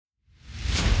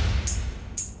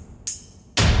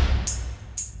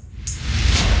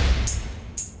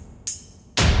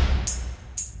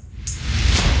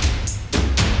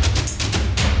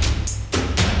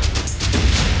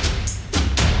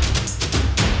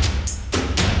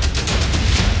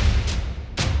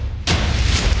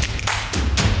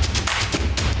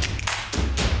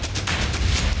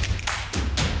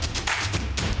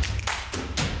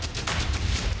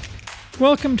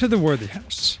Welcome to the Worthy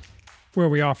House, where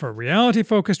we offer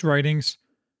reality-focused writings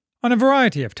on a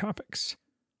variety of topics,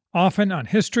 often on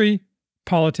history,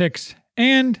 politics,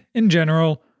 and, in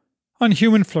general, on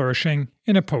human flourishing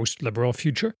in a post-liberal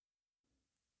future.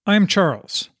 I am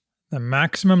Charles, the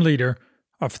maximum leader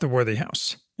of the Worthy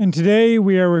House, and today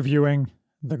we are reviewing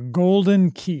The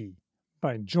Golden Key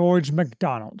by George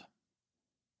MacDonald.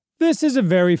 This is a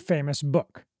very famous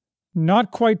book,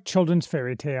 not quite children's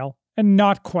fairy tale, and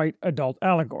not quite adult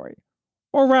allegory.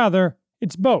 Or rather,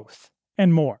 it's both,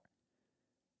 and more.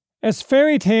 As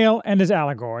fairy tale and as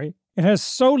allegory, it has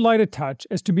so light a touch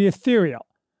as to be ethereal,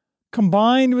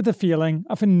 combined with the feeling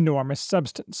of enormous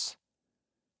substance.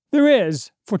 There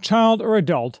is, for child or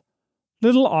adult,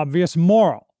 little obvious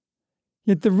moral,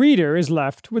 yet the reader is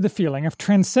left with a feeling of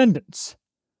transcendence.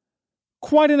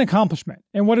 Quite an accomplishment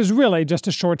in what is really just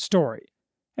a short story,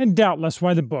 and doubtless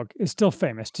why the book is still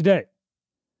famous today.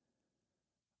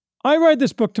 I read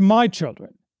this book to my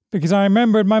children because I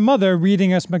remembered my mother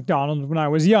reading us MacDonald when I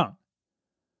was young.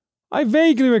 I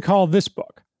vaguely recall this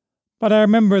book, but I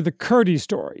remember the Curdie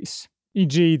stories,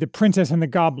 e.g. The Princess and the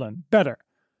Goblin, better,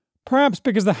 perhaps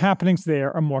because the happenings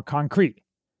there are more concrete.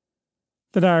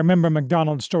 That I remember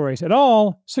MacDonald's stories at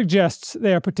all suggests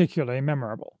they are particularly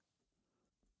memorable.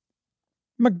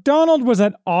 MacDonald was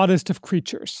that oddest of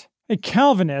creatures, a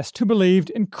Calvinist who believed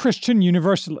in Christian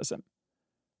universalism,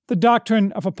 the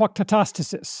doctrine of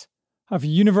apokatastasis, of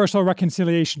universal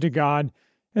reconciliation to God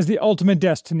as the ultimate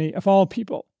destiny of all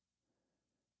people.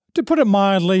 To put it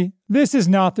mildly, this is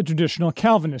not the traditional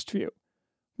Calvinist view,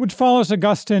 which follows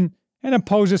Augustine and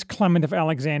opposes Clement of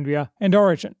Alexandria and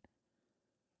Origen.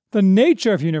 The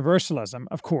nature of universalism,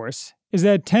 of course, is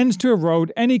that it tends to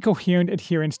erode any coherent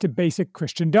adherence to basic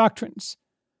Christian doctrines.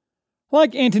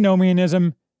 Like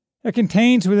antinomianism, it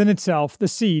contains within itself the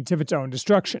seeds of its own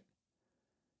destruction.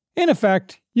 In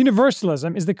effect,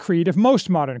 universalism is the creed of most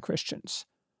modern Christians,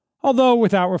 although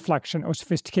without reflection or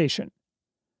sophistication.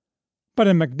 But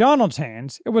in MacDonald's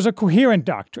hands, it was a coherent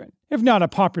doctrine, if not a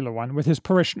popular one with his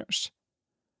parishioners.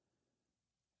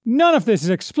 None of this is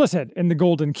explicit in The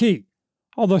Golden Key,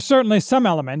 although certainly some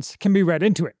elements can be read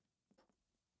into it.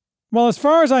 Well, as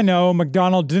far as I know,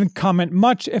 MacDonald didn't comment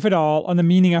much, if at all, on the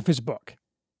meaning of his book.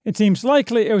 It seems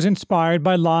likely it was inspired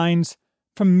by lines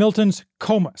from Milton's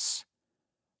Comus.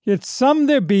 Yet some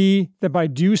there be that by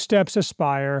due steps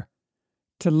aspire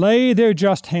to lay their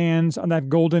just hands on that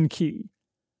golden key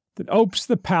that opes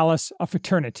the palace of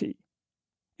eternity.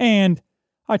 And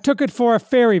I took it for a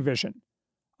fairy vision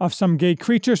of some gay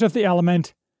creatures of the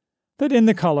element that in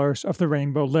the colors of the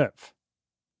rainbow live.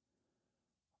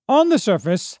 On the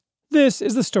surface, this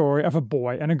is the story of a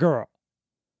boy and a girl.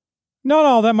 Not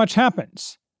all that much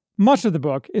happens. Much of the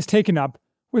book is taken up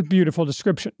with beautiful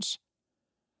descriptions.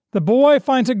 The boy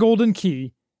finds a golden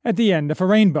key at the end of a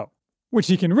rainbow, which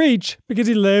he can reach because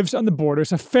he lives on the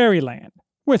borders of fairyland,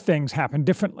 where things happen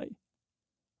differently.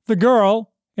 The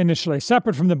girl, initially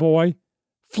separate from the boy,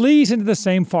 flees into the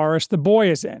same forest the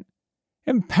boy is in,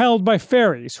 impelled by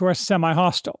fairies who are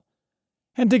semi-hostile,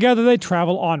 and together they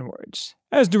travel onwards,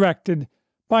 as directed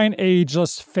by an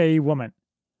ageless fey woman.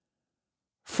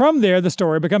 From there the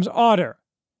story becomes odder,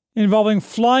 involving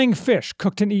flying fish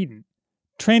cooked and eaten,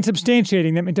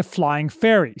 transubstantiating them into flying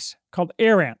fairies, called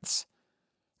aranths.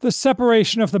 The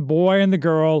separation of the boy and the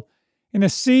girl in a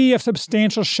sea of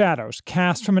substantial shadows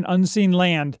cast from an unseen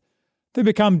land they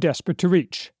become desperate to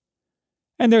reach.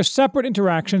 And their separate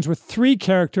interactions with three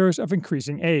characters of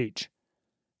increasing age.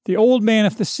 The old man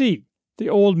of the sea, the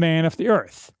old man of the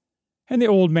earth, and the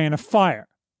old man of fire.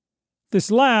 This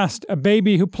last, a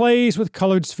baby who plays with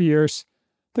colored spheres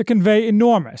that convey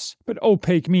enormous but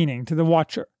opaque meaning to the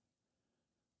watcher.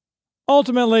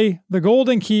 Ultimately, the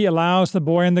Golden Key allows the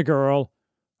boy and the girl,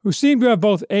 who seem to have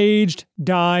both aged,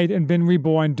 died, and been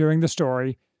reborn during the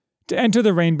story, to enter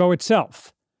the rainbow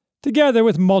itself, together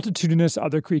with multitudinous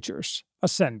other creatures,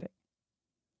 ascending.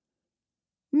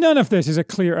 None of this is a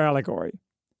clear allegory.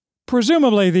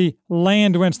 Presumably the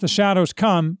land whence the shadows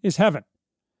come is heaven.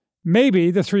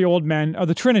 Maybe the three old men are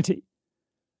the Trinity.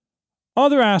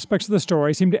 Other aspects of the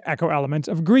story seem to echo elements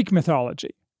of Greek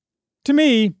mythology. To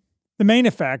me, the main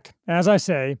effect, as I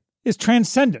say, is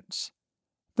transcendence.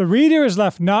 The reader is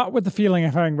left not with the feeling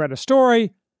of having read a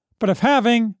story, but of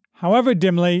having, however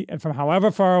dimly and from however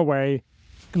far away,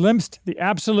 glimpsed the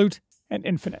absolute and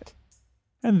infinite.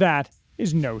 And that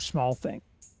is no small thing.